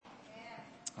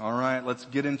All right, let's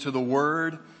get into the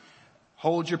Word.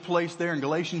 Hold your place there in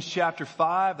Galatians chapter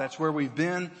 5. That's where we've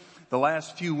been the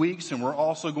last few weeks, and we're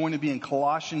also going to be in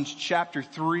Colossians chapter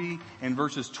 3 and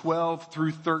verses 12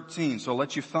 through 13. So I'll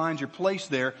let you find your place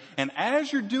there. And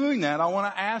as you're doing that, I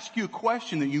want to ask you a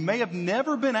question that you may have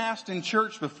never been asked in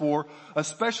church before,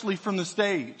 especially from the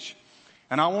stage.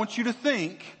 And I want you to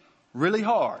think really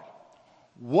hard.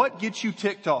 What gets you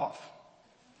ticked off?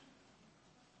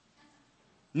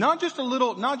 Not just a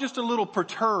little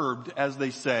perturbed, as they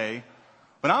say,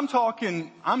 but I'm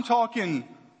talking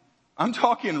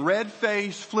red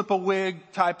face, flip a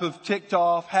wig type of ticked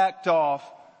off, hacked off,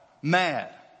 mad.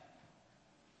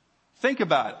 Think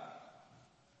about it.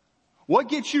 What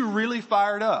gets you really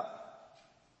fired up?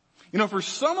 You know, for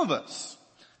some of us,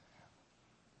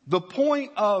 the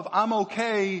point of I'm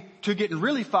okay to getting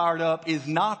really fired up is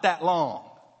not that long.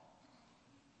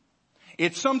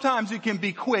 Sometimes it can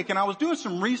be quick, and I was doing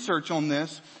some research on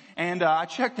this, and I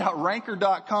checked out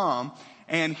Ranker.com,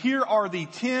 and here are the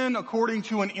 10 according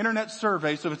to an internet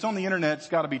survey. So if it's on the internet, it's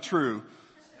got to be true.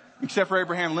 Except for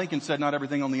Abraham Lincoln said not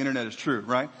everything on the internet is true,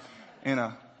 right?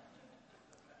 And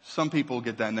some people will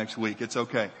get that next week. It's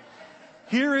okay.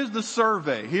 Here is the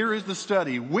survey. Here is the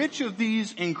study. Which of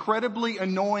these incredibly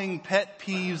annoying pet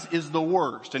peeves is the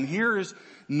worst? And here is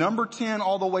number 10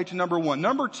 all the way to number 1.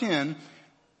 Number 10,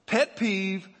 pet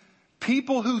peeve,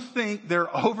 people who think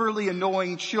their overly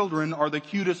annoying children are the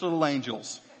cutest little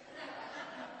angels.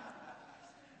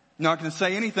 Not going to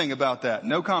say anything about that.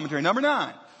 No commentary. Number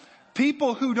 9,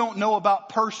 people who don't know about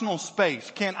personal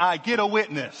space. Can I get a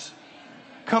witness?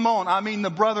 Come on. I mean, the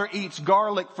brother eats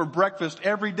garlic for breakfast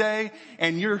every day,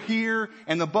 and you're here,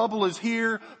 and the bubble is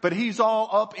here, but he's all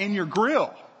up in your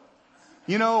grill.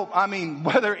 You know, I mean,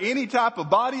 whether any type of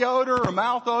body odor or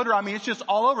mouth odor, I mean, it's just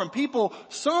all over. And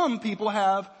some people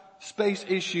have space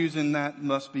issues, and that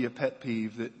must be a pet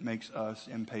peeve that makes us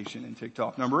impatient and ticked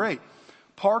off. Number 8,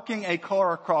 parking a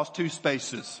car across 2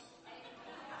 spaces.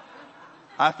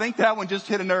 I think that one just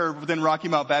hit a nerve within Rocky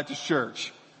Mount Baptist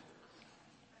Church.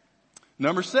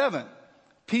 Number 7,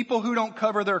 people who don't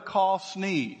cover their cough,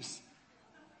 sneeze.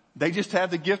 They just have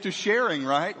the gift of sharing,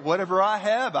 right? Whatever I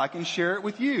have, I can share it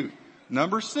with you.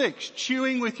 Number 6,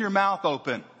 chewing with your mouth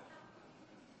open.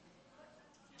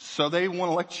 So they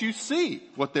want to let you see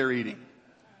what they're eating.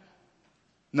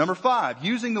 Number 5,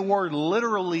 using the word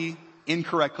literally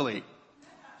incorrectly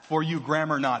for you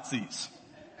grammar Nazis.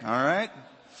 All right.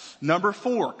 Number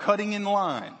 4, cutting in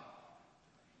line.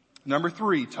 Number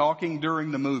 3, talking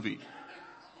during the movie.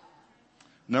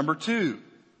 Number 2,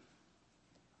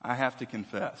 I have to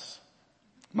confess.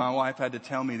 My wife had to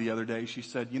tell me the other day, she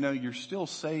said, you know, you're still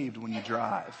saved when you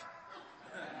drive.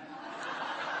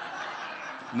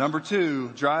 Number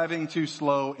 2, driving too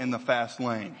slow in the fast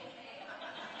lane.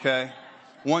 Okay.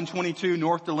 122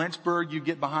 north to Lynchburg, you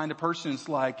get behind a person, it's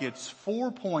like it's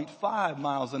 4.5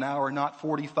 miles an hour, not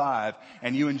 45.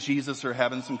 And you and Jesus are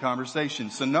having some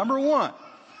conversations. So number 1,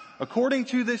 according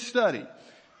to this study,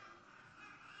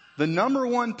 the number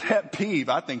 1 pet peeve,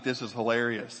 I think this is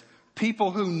hilarious.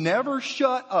 People who never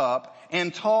shut up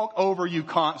and talk over you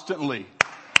constantly.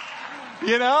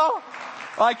 You know?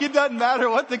 Like it doesn't matter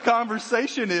what the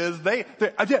conversation is. They're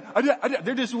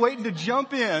just waiting to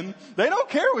jump in. They don't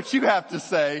care what you have to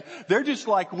say. They're just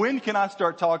like, when can I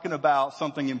start talking about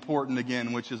something important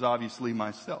again, which is obviously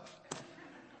myself.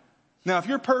 Now, if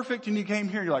you're perfect and you came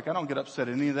here, you're like, I don't get upset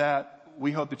at any of that.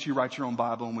 We hope that you write your own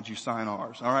Bible and would you sign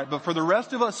ours. All right. But for the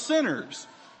rest of us sinners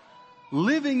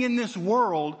living in this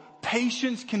world,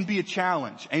 patience can be a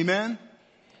challenge. Amen.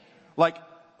 Like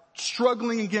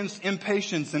struggling against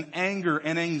impatience and anger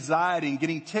and anxiety and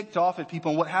getting ticked off at people.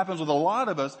 And what happens with a lot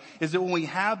of us is that when we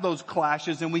have those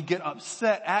clashes and we get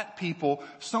upset at people,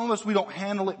 some of us, we don't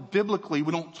handle it biblically.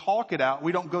 We don't talk it out.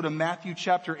 We don't go to Matthew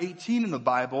chapter 18 in the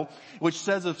Bible, which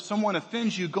says if someone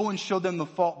offends you, go and show them the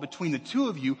fault between the two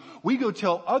of you. We go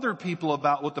tell other people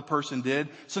about what the person did.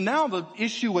 So now the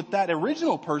issue with that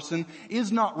original person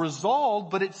is not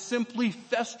resolved, but it's simply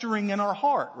festering in our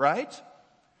heart, right?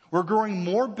 We're growing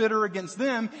more bitter against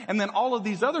them, and then all of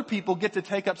these other people get to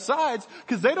take up sides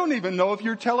because they don't even know if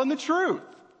you're telling the truth.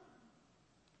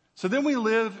 So then we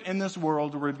live in this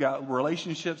world where we've got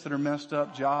relationships that are messed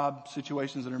up, job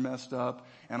situations that are messed up,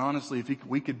 and honestly, if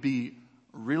we could be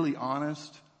really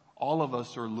honest, all of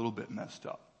us are a little bit messed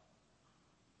up.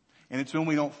 And it's when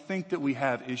we don't think that we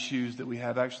have issues that we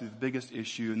have actually the biggest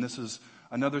issue, and this is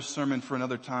another sermon for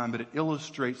another time, but it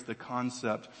illustrates the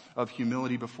concept of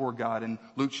humility before God. In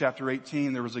Luke chapter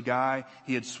 18, there was a guy,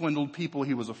 he had swindled people,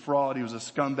 he was a fraud, he was a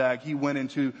scumbag. He went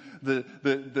into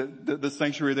the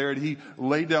sanctuary there and he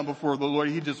laid down before the Lord.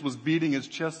 He just was beating his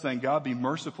chest saying, God, be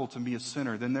merciful to me, a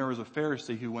sinner. Then there was a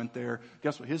Pharisee who went there.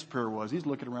 Guess what his prayer was? He's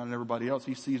looking around at everybody else.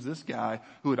 He sees this guy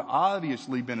who had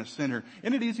obviously been a sinner.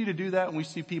 Isn't it easy to do that when we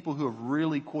see people who have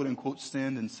really quote unquote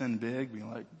sinned and sinned big,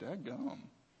 being like, daggum.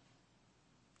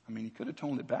 I mean, he could have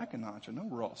toned it back a notch. I know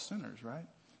we're all sinners, right?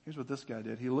 Here's what this guy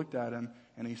did. He looked at him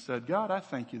and he said, God, I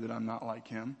thank you that I'm not like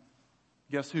him.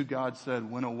 Guess who God said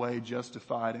went away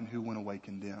justified and who went away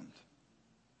condemned?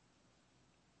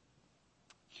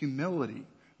 Humility.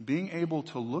 Being able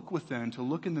to look within, to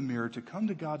look in the mirror, to come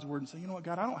to God's word and say, you know what,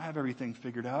 God, I don't have everything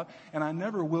figured out, and I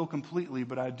never will completely,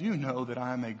 but I do know that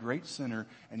I am a great sinner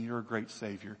and you're a great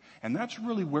Savior. And that's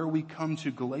really where we come to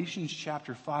Galatians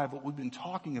chapter 5, what we've been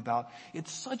talking about.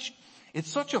 It's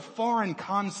such a foreign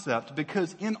concept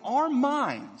because in our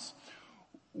minds,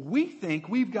 we think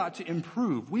we've got to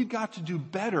improve. We've got to do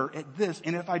better at this.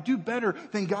 And if I do better,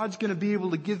 then God's going to be able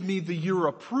to give me the you're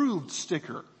approved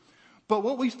sticker. But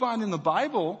what we find in the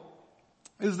Bible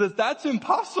is that that's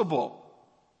impossible.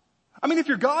 I mean, if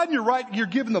you're God and you're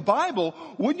given the Bible,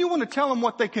 wouldn't you want to tell them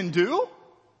what they can do?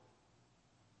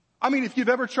 I mean, if you've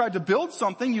ever tried to build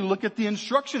something, you look at the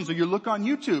instructions or you look on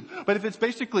YouTube. But if it's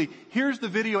basically, here's the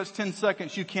video, it's 10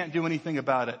 seconds, you can't do anything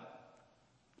about it.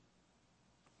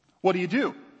 What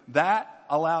do? That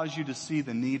allows you to see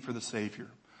the need for the Savior.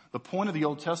 The point of the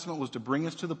Old Testament was to bring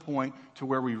us to the point to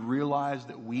where we realize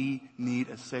that we need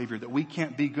a Savior, that we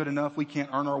can't be good enough, we can't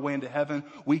earn our way into heaven,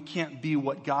 we can't be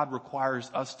what God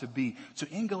requires us to be. So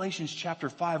in Galatians chapter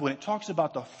 5, when it talks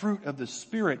about the fruit of the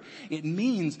Spirit, it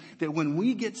means that when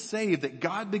we get saved, that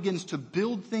God begins to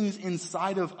build things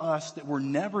inside of us that were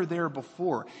never there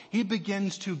before. He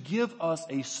begins to give us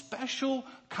a special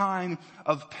kind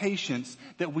of patience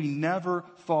that we never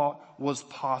thought was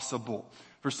possible.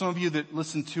 For some of you that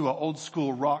listen to old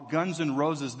school rock, Guns N'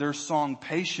 Roses, their song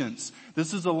Patience.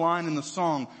 This is a line in the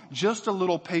song, just a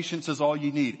little patience is all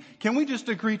you need. Can we just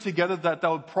agree together that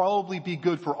would probably be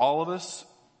good for all of us?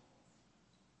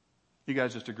 You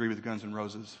guys just agree with Guns N'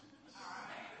 Roses.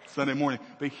 Sunday morning.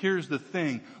 But here's the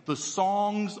thing. The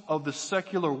songs of the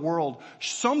secular world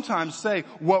sometimes say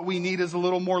what we need is a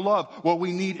little more love. What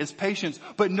we need is patience.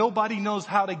 But nobody knows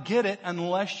how to get it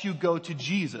unless you go to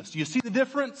Jesus. Do you see the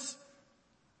difference?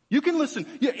 You can listen.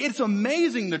 Yeah, it's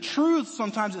amazing the truths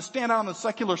sometimes that stand out on the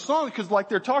secular song because like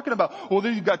they're talking about, well,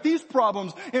 then you've got these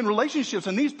problems in relationships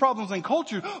and these problems in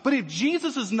culture. But if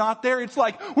Jesus is not there, it's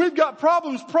like, we've got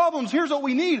problems, here's what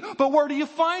we need. But where do you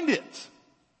find it?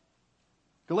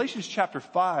 Galatians chapter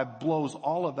 5 blows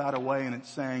all of that away, and it's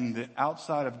saying that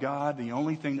outside of God, the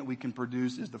only thing that we can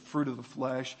produce is the fruit of the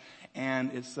flesh.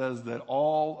 And it says that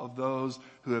all of those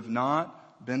who have not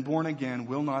been born again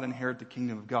will not inherit the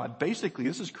kingdom of God. Basically,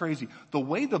 this is crazy. The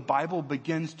way the Bible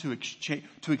begins to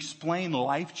explain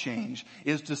life change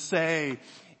is to say,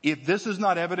 if this is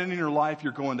not evident in your life,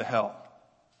 you're going to hell.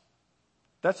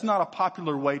 That's not a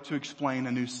popular way to explain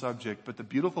a new subject, but the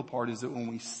beautiful part is that when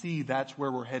we see that's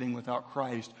where we're heading without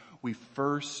Christ, we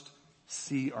first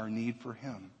see our need for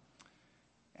Him.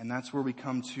 And that's where we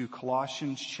come to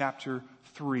Colossians chapter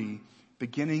 3,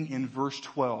 beginning in verse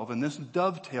 12. And this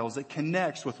dovetails, it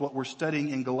connects with what we're studying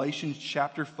in Galatians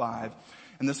chapter 5.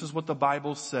 And this is what the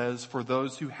Bible says for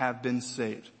those who have been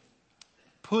saved.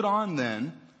 Put on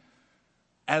then,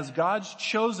 as God's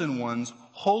chosen ones,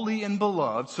 holy and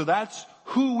beloved. So that's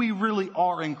who we really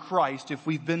are in Christ if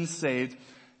we've been saved.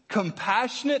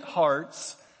 Compassionate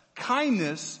hearts,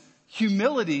 kindness,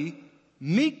 humility,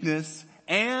 meekness,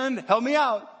 and, help me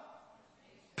out,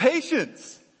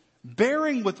 patience.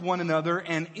 Bearing with one another,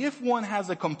 and if one has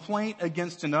a complaint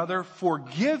against another,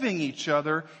 forgiving each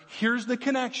other. Here's the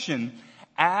connection.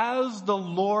 As the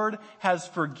Lord has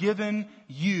forgiven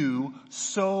you,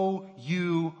 so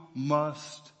you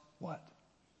must what?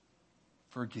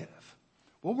 Forgive.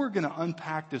 What we're going to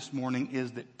unpack this morning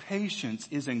is that patience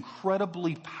is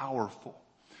incredibly powerful.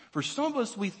 For some of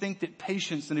us, we think that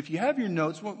patience, and if you have your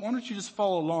notes, why don't you just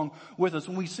follow along with us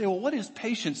when we say, well, what is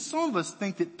patience? Some of us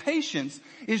think that patience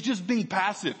is just being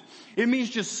passive. It means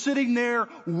just sitting there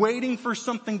waiting for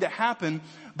something to happen.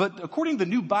 But according to the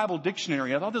New Bible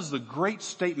Dictionary, I thought this is a great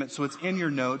statement, so it's in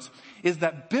your notes, is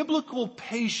that biblical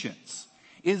patience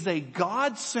is a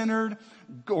God-centered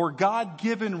or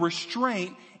God-given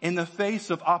restraint in the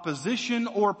face of opposition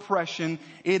or oppression.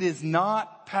 It is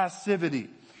not passivity.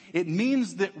 It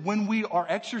means that when we are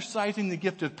exercising the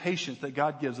gift of patience that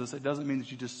God gives us, it doesn't mean that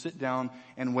you just sit down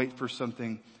and wait for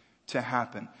something to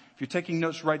happen. If you're taking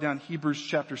notes, write down Hebrews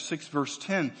chapter 6 verse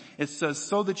 10. It says,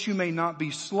 so that you may not be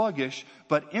sluggish,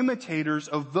 but imitators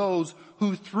of those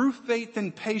who through faith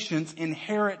and patience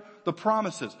inherit the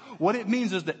promises. What it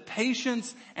means is that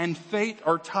patience and faith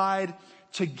are tied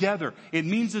together. It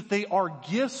means that they are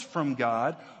gifts from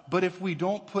God, but if we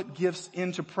don't put gifts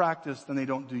into practice, then they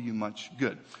don't do you much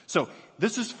good. So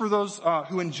this is for those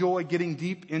who enjoy getting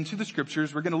deep into the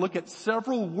scriptures. We're going to look at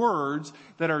several words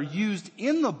that are used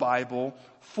in the Bible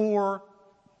for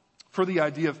the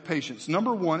idea of patience.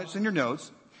 Number one, it's in your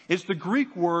notes. It's the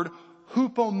Greek word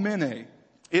hupomene.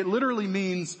 It literally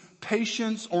means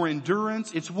patience or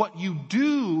endurance. It's what you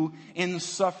do in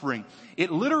suffering.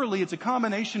 It's a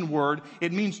combination word.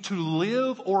 It means to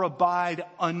live or abide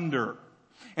under.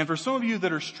 And for some of you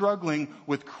that are struggling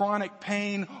with chronic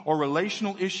pain or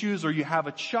relational issues, or you have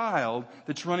a child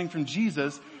that's running from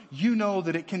Jesus, you know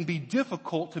that it can be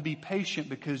difficult to be patient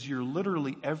because you're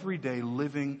literally every day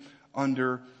living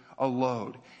under a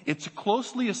load. It's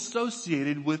closely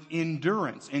associated with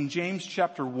endurance. In James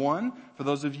chapter 1, for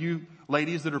those of you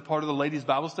ladies that are part of the ladies'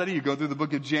 Bible study, you go through the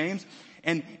book of James,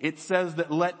 and it says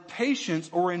that let patience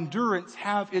or endurance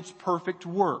have its perfect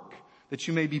work, that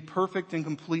you may be perfect and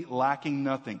complete, lacking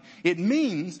nothing. It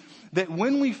means that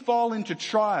when we fall into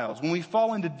trials, when we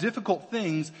fall into difficult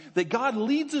things, that God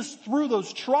leads us through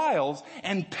those trials,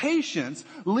 and patience,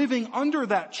 living under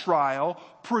that trial,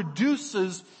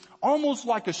 produces almost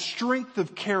like a strength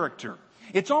of character.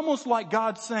 It's almost like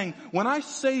God saying, when I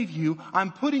save you,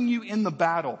 I'm putting you in the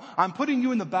battle. I'm putting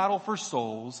you in the battle for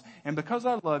souls. And because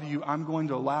I love you, I'm going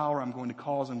to allow, or I'm going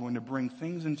to bring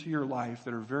things into your life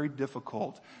that are very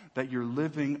difficult, that you're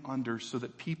living under, so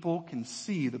that people can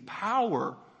see the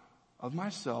power of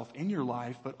myself in your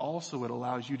life, but also it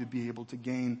allows you to be able to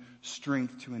gain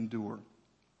strength to endure.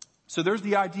 So there's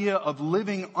the idea of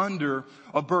living under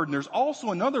a burden. There's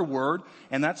also another word,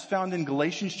 and that's found in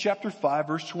Galatians chapter 5,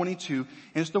 verse 22,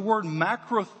 and it's the word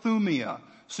macrothumia.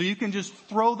 So you can just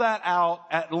throw that out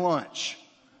at lunch.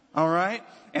 All right?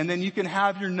 And then you can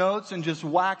have your notes and just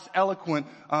wax eloquent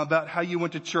about how you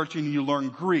went to church and you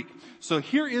learned Greek. So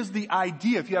here is the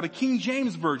idea. If you have a King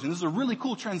James version, this is a really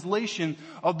cool translation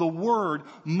of the word.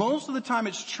 Most of the time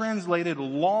it's translated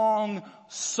long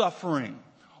suffering.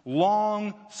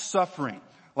 Long suffering.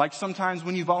 Like sometimes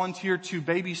when you volunteer to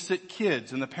babysit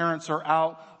kids and the parents are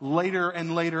out later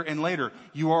and later and later,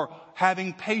 you are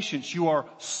having patience. You are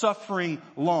suffering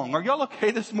long. Are y'all okay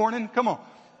this morning? Come on.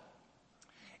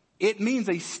 It means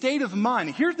a state of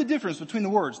mind. Here's the difference between the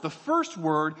words. The first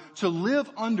word, to live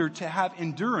under, to have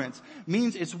endurance,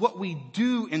 means it's what we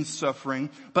do in suffering,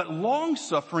 but long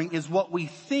suffering is what we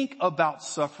think about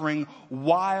suffering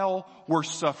while we're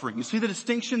suffering. You see the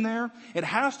distinction there? It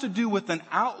has to do with an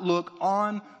outlook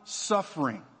on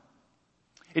suffering.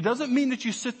 It doesn't mean that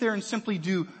you sit there and simply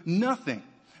do nothing,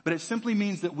 but it simply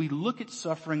means that we look at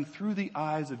suffering through the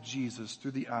eyes of Jesus,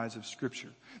 through the eyes of Scripture.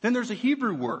 Then there's a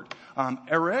Hebrew word,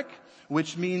 erek,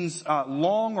 which means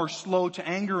long or slow to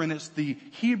anger, and it's the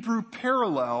Hebrew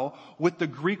parallel with the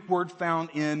Greek word found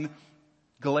in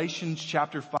Galatians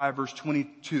chapter 5, verse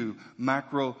 22,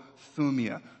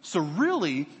 macrothumia. So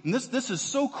really, and this is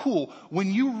so cool,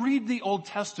 when you read the Old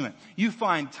Testament, you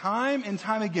find time and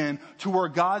time again to where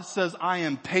God says, I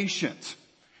am patient.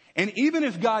 And even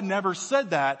if God never said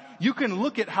that, you can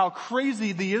look at how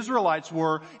crazy the Israelites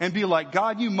were and be like,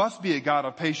 God, you must be a God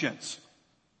of patience.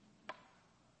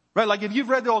 Right? Like if you've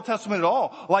read the Old Testament at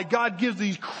all, like God gives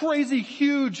these crazy,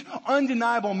 huge,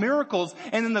 undeniable miracles,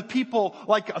 and then the people,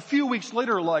 like a few weeks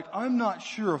later, are like, I'm not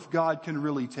sure if God can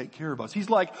really take care of us. He's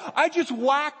like, I just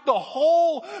whacked the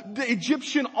whole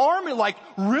Egyptian army. Like,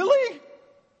 really?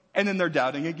 And then they're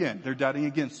doubting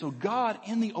again. So God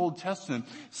in the Old Testament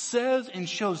says and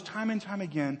shows time and time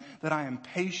again that I am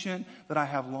patient, that I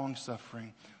have long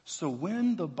suffering. So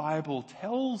when the Bible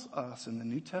tells us in the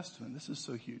New Testament, this is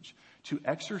so huge, to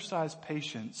exercise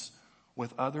patience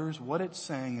with others, what it's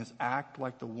saying is act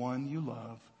like the one you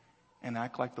love and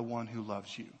act like the one who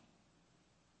loves you.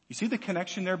 You see the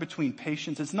connection there between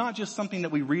patience? It's not just something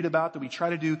that we read about, that we try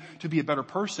to do to be a better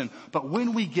person. But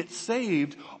when we get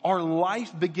saved, our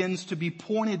life begins to be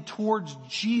pointed towards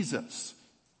Jesus.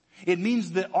 It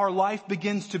means that our life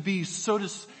begins to be,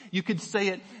 you could say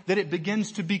it, that it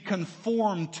begins to be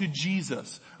conformed to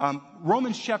Jesus.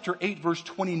 Romans chapter 8, verse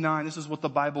 29, this is what the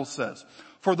Bible says.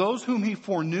 For those whom he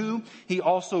foreknew, he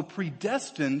also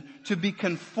predestined to be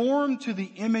conformed to the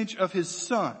image of his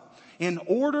Son, in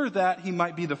order that he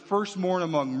might be the firstborn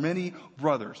among many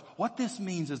brothers. What this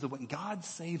means is that when God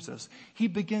saves us, he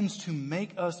begins to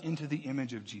make us into the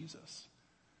image of Jesus.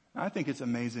 Now, I think it's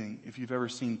amazing if you've ever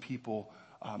seen people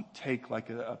take like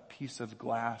a piece of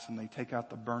glass and they take out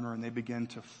the burner and they begin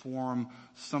to form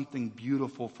something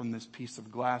beautiful from this piece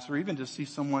of glass. Or even to see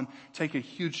someone take a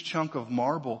huge chunk of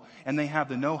marble and they have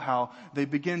the know-how, they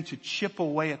begin to chip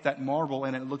away at that marble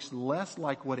and it looks less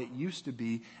like what it used to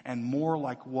be and more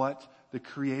like what the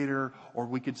creator, or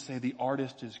we could say the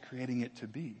artist, is creating it to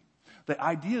be. The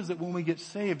idea is that when we get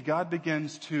saved, God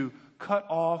begins to cut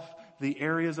off the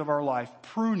areas of our life,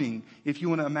 pruning, if you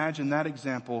want to imagine that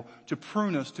example, to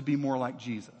prune us to be more like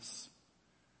Jesus.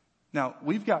 Now,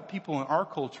 we've got people in our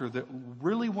culture that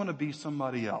really want to be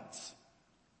somebody else.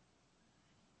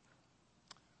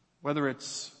 Whether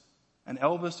it's an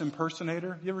Elvis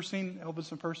impersonator. You ever seen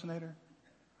Elvis impersonator?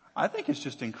 I think it's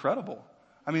just incredible.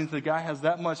 I mean, the guy has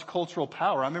that much cultural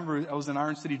power. I remember I was in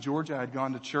Iron City, Georgia. I had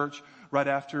gone to church right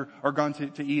after, or gone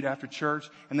to eat after church,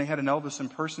 and they had an Elvis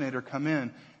impersonator come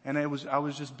in, and I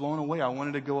was just blown away. I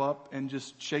wanted to go up and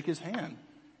just shake his hand,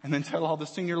 and then tell all the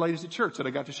senior ladies at church that I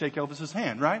got to shake Elvis's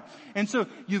hand, right? And so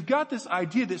you've got this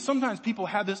idea that sometimes people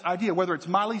have this idea, whether it's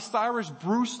Miley Cyrus,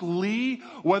 Bruce Lee,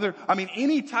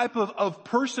 any type of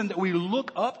person that we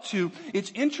look up to.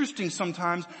 It's interesting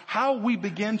sometimes how we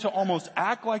begin to almost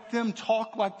act like them,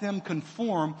 talk like them,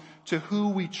 conform to who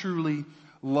we truly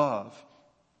love.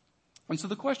 And so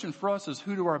the question for us is,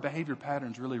 who do our behavior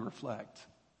patterns really reflect?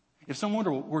 If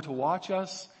someone were to watch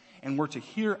us and were to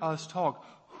hear us talk,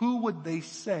 who would they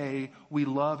say we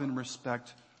love and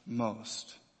respect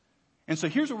most? And so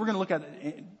here's what we're going to look at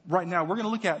right now. We're going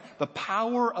to look at the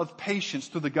power of patience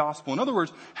through the gospel. In other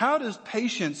words, how does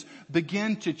patience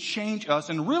begin to change us?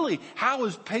 And really, how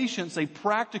is patience a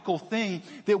practical thing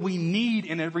that we need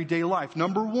in everyday life?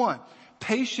 Number one,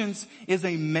 patience is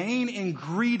a main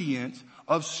ingredient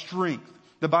of strength.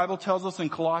 The Bible tells us in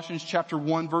Colossians chapter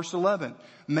 1 verse 11,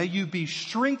 may you be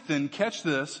strengthened, catch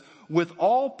this, with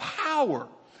all power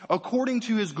according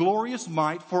to his glorious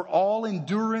might for all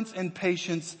endurance and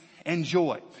patience and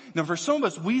joy. Now for some of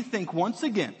us, we think once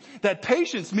again that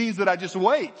patience means that I just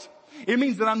wait. It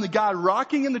means that I'm the guy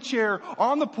rocking in the chair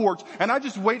on the porch and I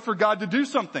just wait for God to do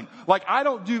something. Like I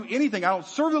don't do anything. I don't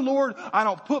serve the Lord. I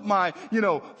don't put my,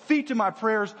 feet to my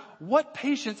prayers. What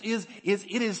patience is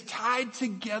it is tied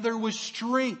together with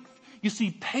strength. You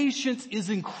see, patience is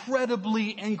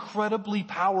incredibly, incredibly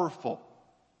powerful.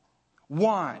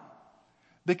 Why?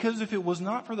 Because if it was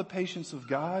not for the patience of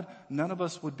God, none of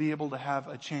us would be able to have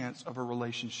a chance of a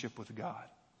relationship with God.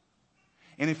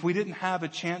 And if we didn't have a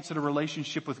chance at a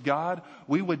relationship with God,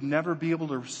 we would never be able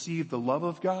to receive the love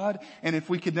of God. And if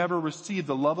we could never receive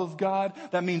the love of God,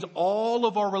 that means all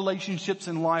of our relationships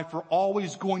in life are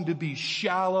always going to be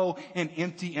shallow and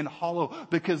empty and hollow,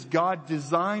 because God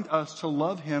designed us to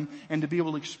love him and to be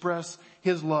able to express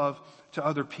his love to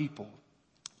other people.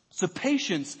 So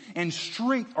patience and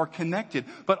strength are connected,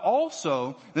 but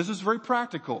also, this is very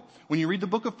practical, when you read the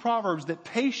book of Proverbs, that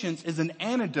patience is an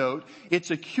antidote,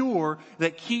 it's a cure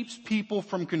that keeps people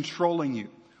from controlling you.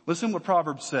 Listen what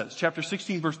Proverbs says, chapter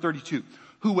 16 verse 32.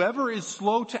 Whoever is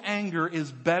slow to anger is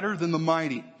better than the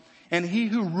mighty, and he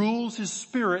who rules his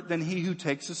spirit than he who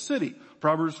takes a city.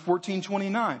 Proverbs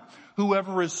 14:29.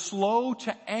 Whoever is slow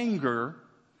to anger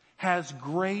has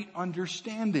great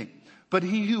understanding, but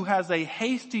he who has a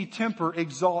hasty temper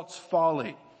exalts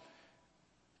folly.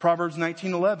 Proverbs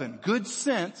 19:11. Good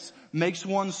sense makes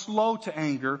one slow to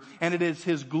anger, and it is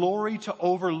his glory to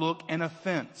overlook an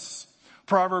offense.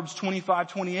 Proverbs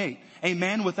 25:28. A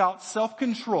man without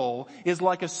self-control is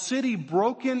like a city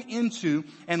broken into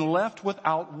and left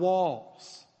without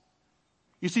walls.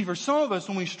 You see, for some of us,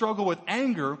 when we struggle with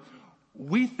anger,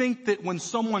 we think that when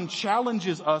someone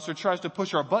challenges us or tries to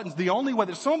push our buttons, the only way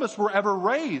that some of us were ever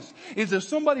raised is if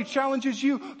somebody challenges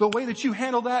you, the way that you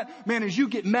handle that, man, is you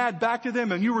get mad back to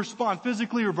them and you respond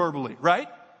physically or verbally, right?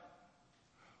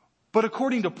 But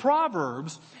according to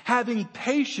Proverbs, having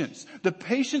patience, the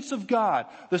patience of God,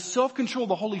 the self-control of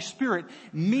the Holy Spirit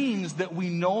means that we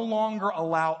no longer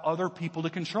allow other people to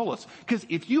control us. Because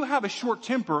if you have a short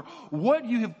temper, what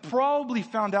you have probably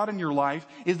found out in your life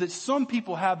is that some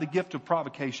people have the gift of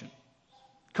provocation.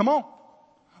 Come on.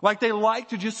 Like they like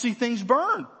to just see things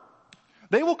burn.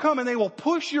 They will come and they will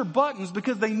push your buttons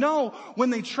because they know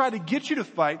when they try to get you to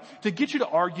fight, to get you to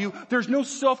argue, there's no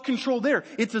self-control there.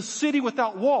 It's a city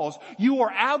without walls. You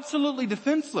are absolutely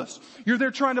defenseless. You're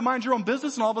there trying to mind your own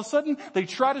business and all of a sudden they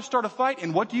try to start a fight,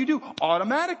 and what do?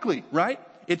 Automatically, right?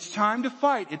 It's time to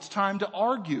fight. It's time to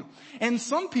argue. And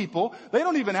some people, they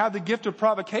don't even have the gift of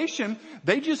provocation.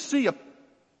 They just see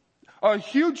a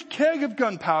huge keg of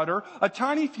gunpowder, a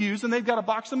tiny fuse, and they've got a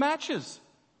box of matches.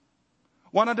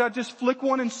 Why not I just flick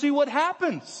one and see what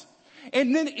happens?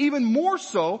 And then even more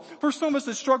so, for some of us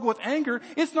that struggle with anger,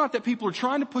 it's not that people are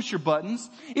trying to push your buttons.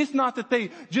 It's not that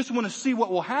they just want to see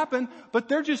what will happen, but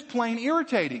they're just plain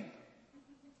irritating.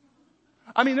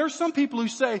 I mean, there's some people who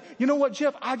say, you know what,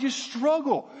 Jeff, I just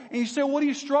struggle. And you say, well, what do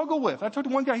you struggle with? I talked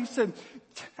to one guy, he said,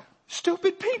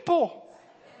 stupid people.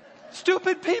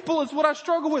 Stupid people is what I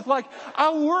struggle with. Like,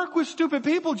 I work with stupid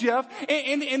people, Jeff,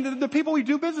 and the people we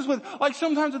do business with, like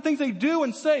sometimes the things they do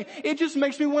and say, it just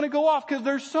makes me want to go off because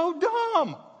they're so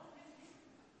dumb.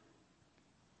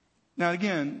 Now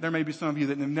again, there may be some of you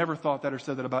that have never thought that or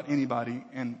said that about anybody,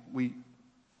 and we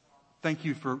thank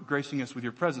you for gracing us with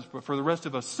your presence. But for the rest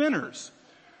of us sinners,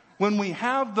 when we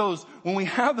have those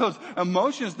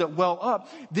emotions that well up,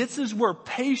 this is where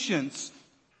patience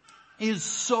is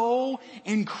so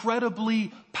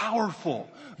incredibly powerful.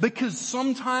 Because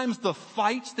sometimes the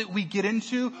fights that we get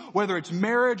into, whether it's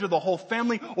marriage or the whole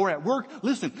family or at work,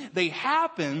 listen, they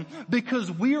happen because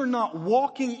we are not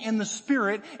walking in the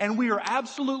Spirit, and we are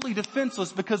absolutely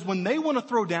defenseless because when they want to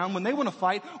throw down, when they want to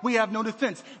fight, we have no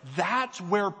defense. That's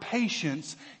where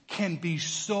patience can be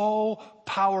so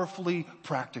powerfully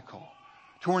practical.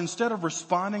 To where instead of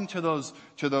responding to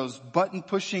those button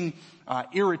pushing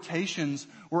irritations,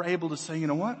 we're able to say, you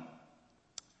know what?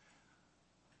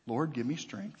 Lord, give me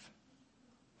strength.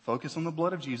 Focus on the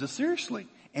blood of Jesus. Seriously.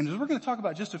 And as we're going to talk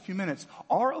about in just a few minutes,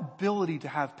 our ability to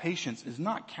have patience is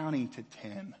not counting to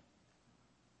 10.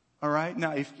 All right.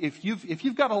 Now, if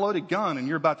you've got a loaded gun and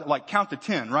you're about to count to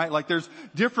 10, right? Like there's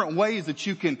different ways that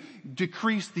you can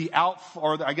decrease the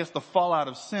the fallout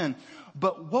of sin.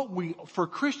 But for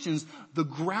Christians, the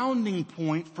grounding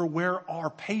point for where our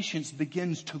patience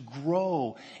begins to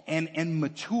grow and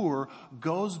mature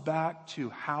goes back to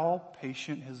how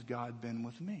patient has God been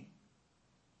with me.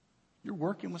 You're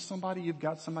working with somebody, you've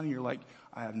got somebody, you're like,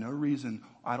 I have no reason,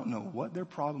 I don't know what their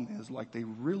problem is. Like they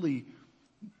really,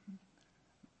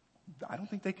 I don't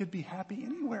think they could be happy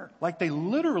anywhere. Like they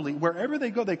literally, wherever they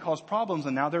go, they cause problems,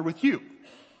 and now they're with you.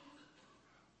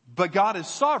 But God is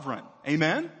sovereign.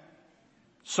 Amen?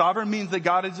 Sovereign means that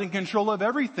God is in control of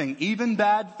everything, even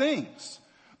bad things.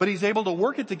 But He's able to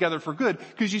work it together for good.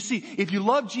 Because you see, if you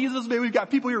love Jesus, maybe we've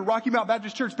got people here at Rocky Mount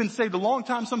Baptist Church, been saved a long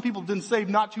time. Some people have been saved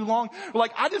not too long. We're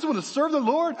like, I just want to serve the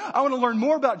Lord. I want to learn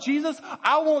more about Jesus.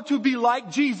 I want to be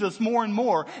like Jesus more and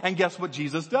more. And guess what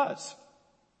Jesus does?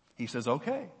 He says,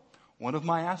 okay, one of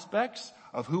my aspects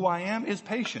of who I am is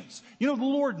patience. You know, the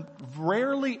Lord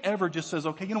rarely ever just says,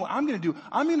 okay, you know what I'm going to do?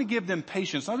 I'm going to give them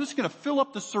patience. I'm just going to fill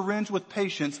up the syringe with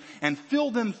patience and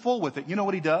fill them full with it. You know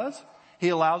what He does? He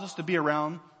allows us to be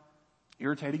around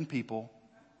irritating people,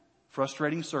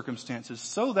 frustrating circumstances,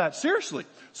 so that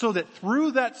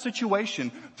through that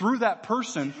situation, through that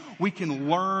person, we can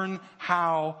learn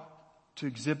how to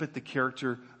exhibit the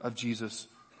character of Jesus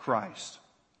Christ.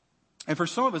 And for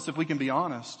some of us, if we can be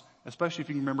honest, especially if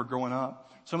you can remember growing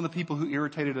up, some of the people who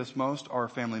irritated us most are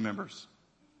family members.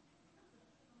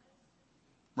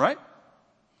 Right?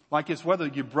 Like it's whether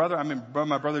your brother,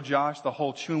 my brother Josh, the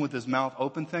whole chewing with his mouth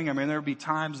open thing. I mean, there would be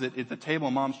times that at the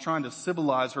table, Mom's trying to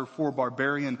civilize her 4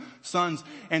 barbarian sons,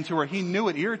 and to where he knew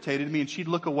it irritated me, and she'd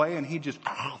look away and he'd just,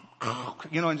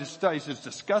 and it's just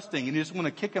disgusting, and you just want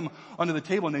to kick him under the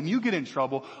table, and then you get in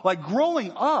trouble. Like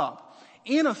growing up,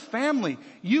 in a family,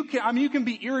 you can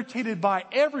be irritated by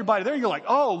everybody there. You're like,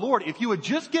 oh Lord, if you had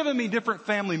just given me different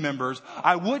family members,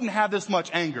 I wouldn't have this much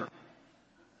anger.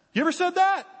 You ever said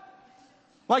that?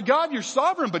 Like, God, you're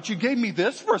sovereign, but you gave me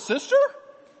this for a sister?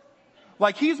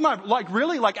 Like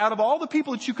really, out of all the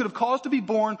people that you could have caused to be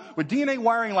born with DNA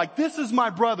wiring, like this is my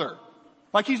brother.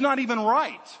 Like he's not even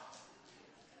right.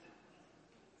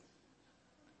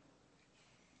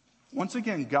 Once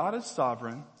again, God is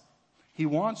sovereign. He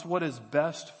wants what is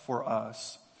best for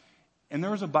us. And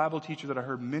there was a Bible teacher that I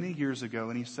heard many years ago,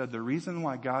 and he said the reason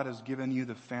why God has given you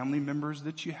the family members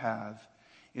that you have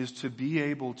is to be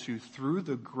able to, through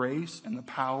the grace and the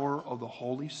power of the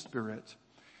Holy Spirit,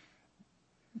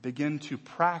 begin to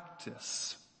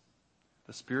practice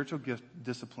the spiritual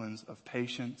disciplines of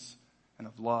patience and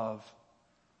of love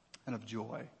and of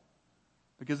joy.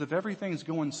 Because if everything's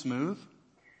going smooth,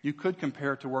 you could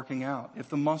compare it to working out. If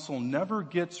the muscle never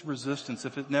gets resistance,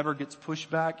 if it never gets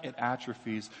pushed back, it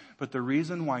atrophies. But the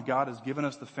reason why God has given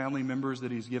us the family members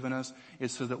that He's given us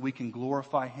is so that we can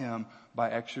glorify Him by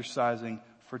exercising,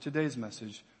 for today's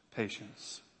message,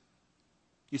 patience.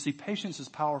 You see, patience is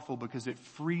powerful because it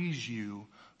frees you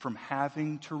from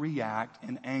having to react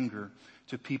in anger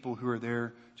to people who are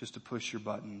there just to push your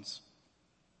buttons.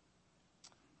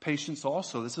 Patience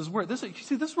also. This is where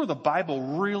the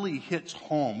Bible really hits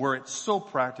home, where it's so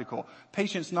practical.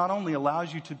 Patience not only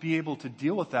allows you to be able to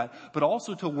deal with that, but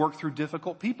also to work through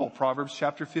difficult people. Proverbs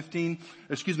chapter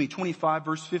 25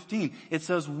 verse 15. It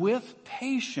says, with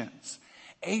patience,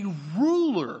 a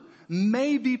ruler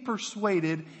may be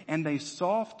persuaded, and a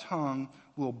soft tongue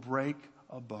will break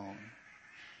a bone.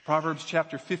 Proverbs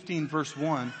chapter 15 verse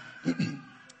 1,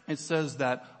 it says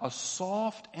that a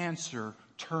soft answer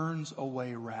turns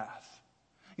away wrath.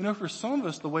 You know, for some of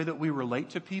us, the way that we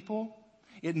relate to people,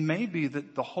 it may be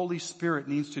that the Holy Spirit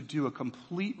needs to do a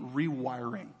complete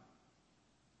rewiring.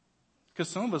 Because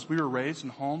some of us, we were raised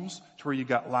in homes to where you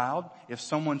got loud. If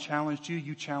someone challenged you,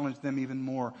 you challenged them even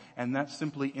more. And that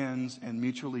simply ends in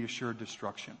mutually assured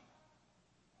destruction.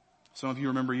 Some of you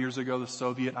remember years ago the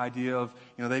Soviet idea of,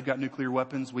 they've got nuclear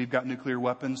weapons, we've got nuclear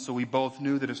weapons. So we both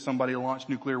knew that if somebody launched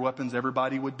nuclear weapons,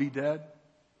 everybody would be dead.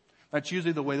 That's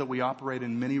usually the way that we operate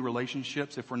in many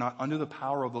relationships if we're not under the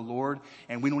power of the Lord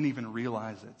and we don't even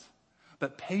realize it.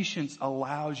 But patience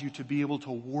allows you to be able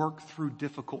to work through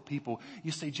difficult people.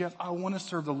 You say, Jeff, I want to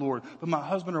serve the Lord, but my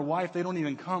husband or wife, they don't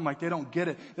even come. Like, they don't get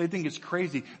it. They think it's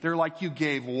crazy. They're like, you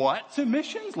gave what to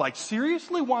missions? Like,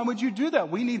 seriously? Why would you do that?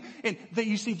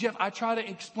 You see, Jeff, I try to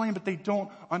explain, but they don't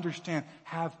understand.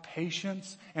 Have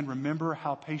patience and remember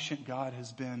how patient God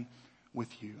has been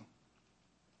with you.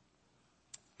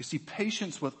 You see,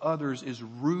 patience with others is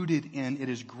rooted in, it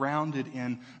is grounded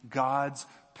in God's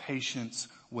patience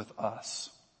with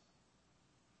us.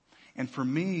 And for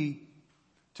me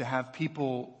to have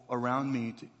people around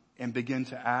me and begin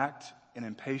to act in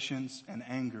impatience and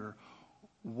anger,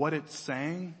 what it's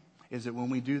saying is that when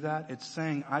we do that, it's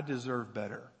saying, I deserve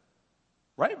better.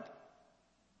 Right?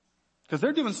 Because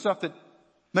they're doing stuff that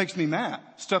makes me mad,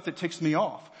 stuff that ticks me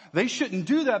off. They shouldn't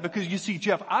do that because you see,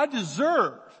 Jeff, I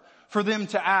deserve for them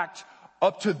to act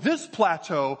up to this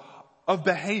plateau of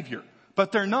behavior.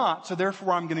 But they're not, so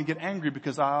therefore I'm going to get angry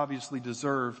because I obviously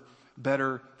deserve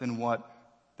better than what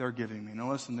they're giving me.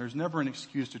 Now listen, there's never an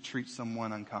excuse to treat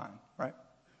someone unkind, right?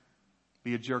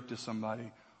 Be a jerk to somebody.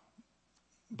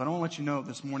 But I want to let you know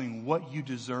this morning, what you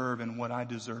deserve and what I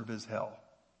deserve is hell.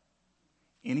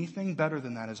 Anything better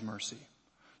than that is mercy.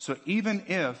 So even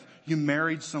if you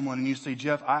married someone and you say,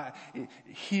 Jeff,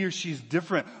 he or she's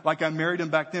different. Like I married him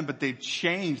back then, but they've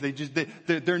changed.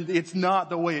 It's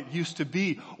not the way it used to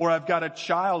be. Or I've got a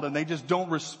child and they just don't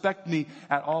respect me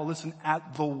at all. Listen,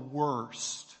 at the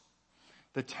worst,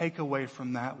 the takeaway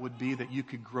from that would be that you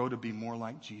could grow to be more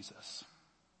like Jesus.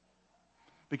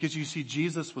 Because you see,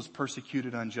 Jesus was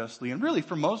persecuted unjustly. And really,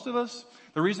 for most of us,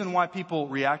 the reason why people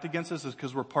react against us is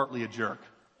because we're partly a jerk.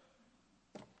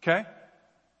 Okay?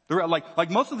 Like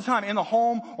most of the time in the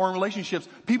home or in relationships,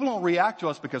 people don't react to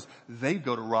us because they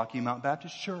go to Rocky Mount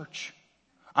Baptist Church.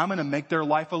 I'm going to make their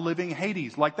life a living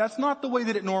Hades. Like that's not the way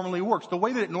that it normally works. The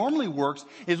way that it normally works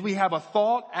is we have a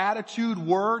thought, attitude,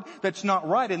 word that's not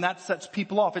right, and that sets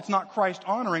people off. It's not Christ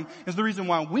honoring. Is the reason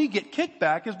why we get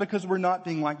kickback is because we're not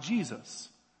being like Jesus.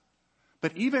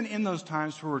 But even in those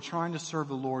times where we're trying to serve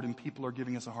the Lord and people are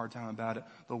giving us a hard time about it,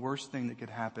 the worst thing that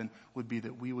could happen would be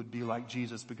that we would be like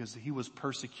Jesus because he was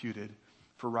persecuted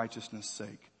for righteousness'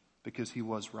 sake, because he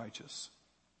was righteous.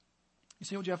 You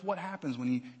say, well, Jeff, what happens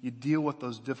when you deal with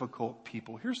those difficult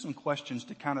people? Here's some questions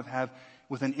to kind of have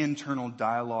with an internal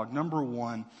dialogue. Number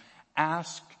one,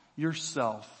 ask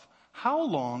yourself, how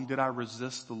long did I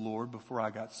resist the Lord before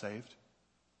I got saved?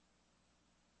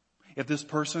 If this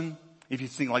person, if you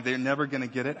think like they're never going to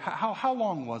get it, how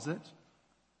long was it?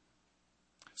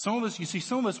 Some of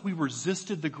us, we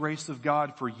resisted the grace of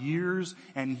God for years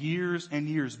and years and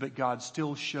years, but God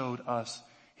still showed us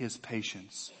his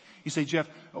patience. You say, Jeff,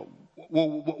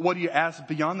 well, what do you ask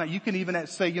beyond that? You can even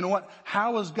say, you know what?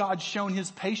 How has God shown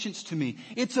his patience to me?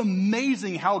 It's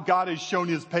amazing how God has shown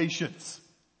his patience.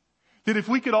 That if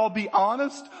we could all be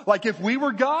honest, like if we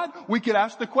were God, we could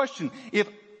ask the question, if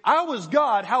I was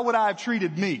God, how would I have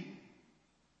treated me?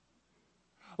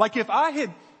 Like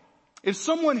if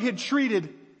someone had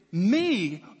treated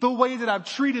me the way that I've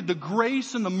treated the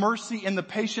grace and the mercy and the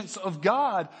patience of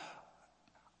God,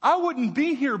 I wouldn't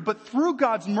be here, but through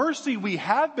God's mercy we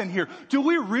have been here. Do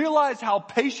we realize how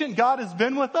patient God has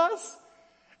been with us?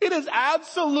 It is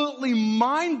absolutely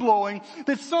mind-blowing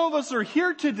that some of us are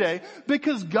here today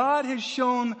because God has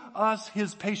shown us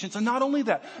his patience. And not only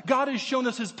that, God has shown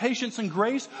us his patience and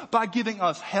grace by giving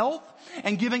us health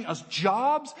and giving us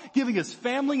jobs, giving us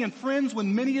family and friends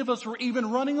when many of us were even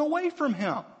running away from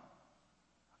him.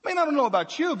 I mean, I don't know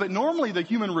about you, but normally the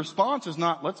human response is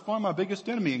not, let's find my biggest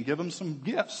enemy and give him some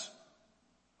gifts.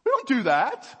 We don't do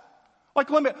that. Like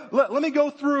let me go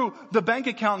through the bank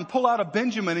account and pull out a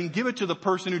Benjamin and give it to the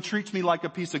person who treats me like a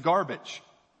piece of garbage.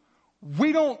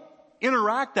 We don't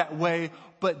interact that way,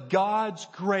 but God's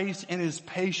grace and His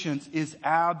patience is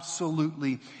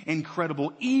absolutely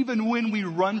incredible. Even when we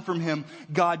run from Him,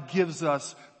 God gives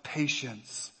us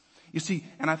patience. You see,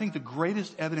 and I think the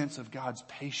greatest evidence of God's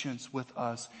patience with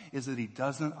us is that He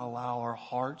doesn't allow our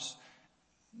hearts,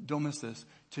 don't miss this,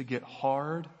 to get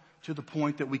hard to the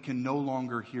point that we can no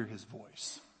longer hear His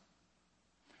voice.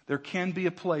 There can be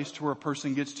a place to where a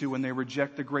person gets to when they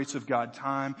reject the grace of God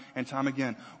time and time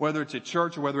again. Whether it's at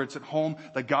church or whether it's at home,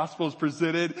 the gospel is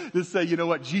presented to say, you know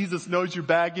what, Jesus knows your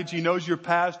baggage, He knows your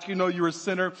past, you know you're a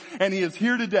sinner, and He is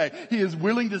here today. He is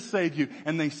willing to save you.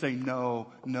 And they say,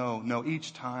 no, no, no.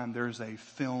 Each time there's a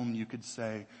film, you could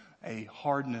say, a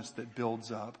hardness that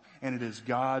builds up. And it is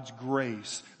God's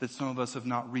grace that some of us have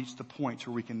not reached the point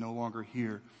where we can no longer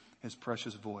hear His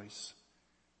precious voice.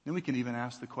 Then we can even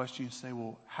ask the question and say,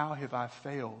 well, how have I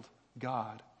failed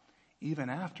God even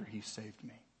after He saved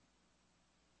me?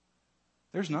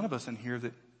 There's none of us in here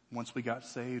that once we got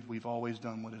saved, we've always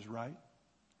done what is right,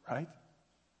 right?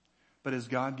 But has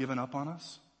God given up on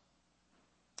us?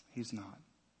 He's not.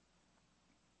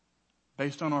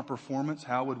 Based on our performance,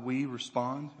 how would we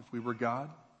respond if we were God?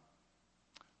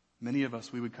 Many of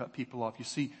us, we would cut people off. You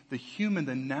see,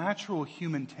 the natural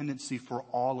human tendency for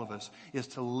all of us is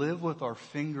to live with our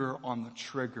finger on the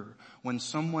trigger. When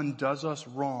someone does us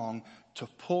wrong, to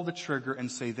pull the trigger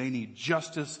and say they need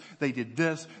justice, they did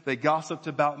this, they gossiped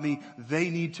about me,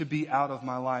 they need to be out of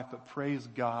my life. But praise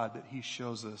God that He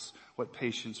shows us what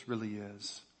patience really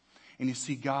is. And you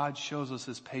see, God shows us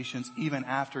His patience even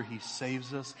after He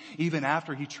saves us, even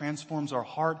after He transforms our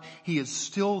heart. He is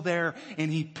still there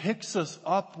and He picks us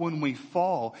up when we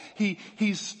fall.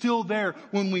 He's still there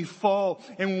when we fall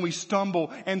and when we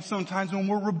stumble and sometimes when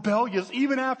we're rebellious.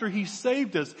 Even after He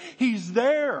saved us, He's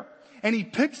there and He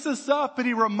picks us up and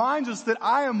He reminds us that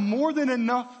I am more than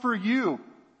enough for you.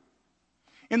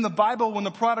 In the Bible, when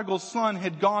the prodigal son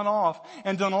had gone off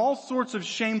and done all sorts of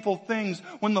shameful things,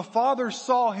 when the father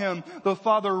saw him, the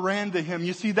father ran to him.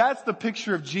 You see, that's the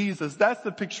picture of Jesus. That's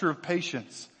the picture of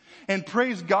patience. And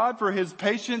praise God for His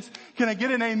patience. Can I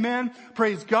get an amen?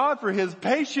 Praise God for His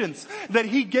patience that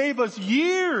He gave us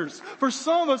years. For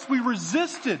some of us, we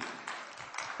resisted.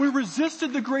 We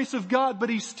resisted the grace of God, but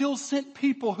He still sent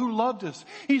people who loved us.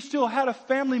 He still had a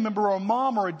family member or a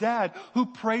mom or a dad who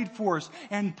prayed for us.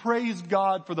 And praise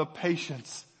God for the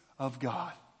patience of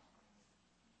God.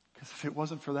 Because if it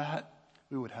wasn't for that,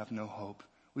 we would have no hope.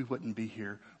 We wouldn't be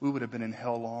here. We would have been in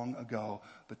hell long ago.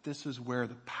 But this is where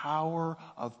the power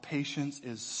of patience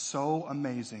is so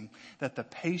amazing, that the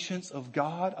patience of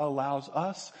God allows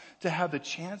us to have the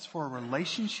chance for a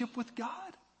relationship with God.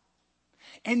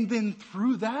 And then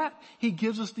through that, He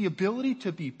gives us the ability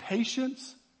to be patient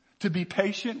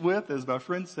with, as my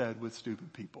friend said, with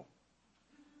stupid people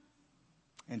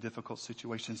in difficult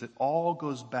situations. It all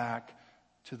goes back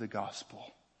to the gospel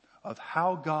of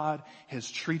how God has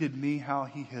treated me, how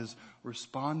He has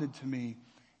responded to me.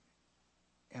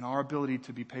 And our ability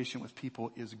to be patient with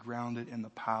people is grounded in the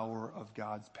power of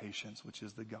God's patience, which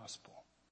is the gospel.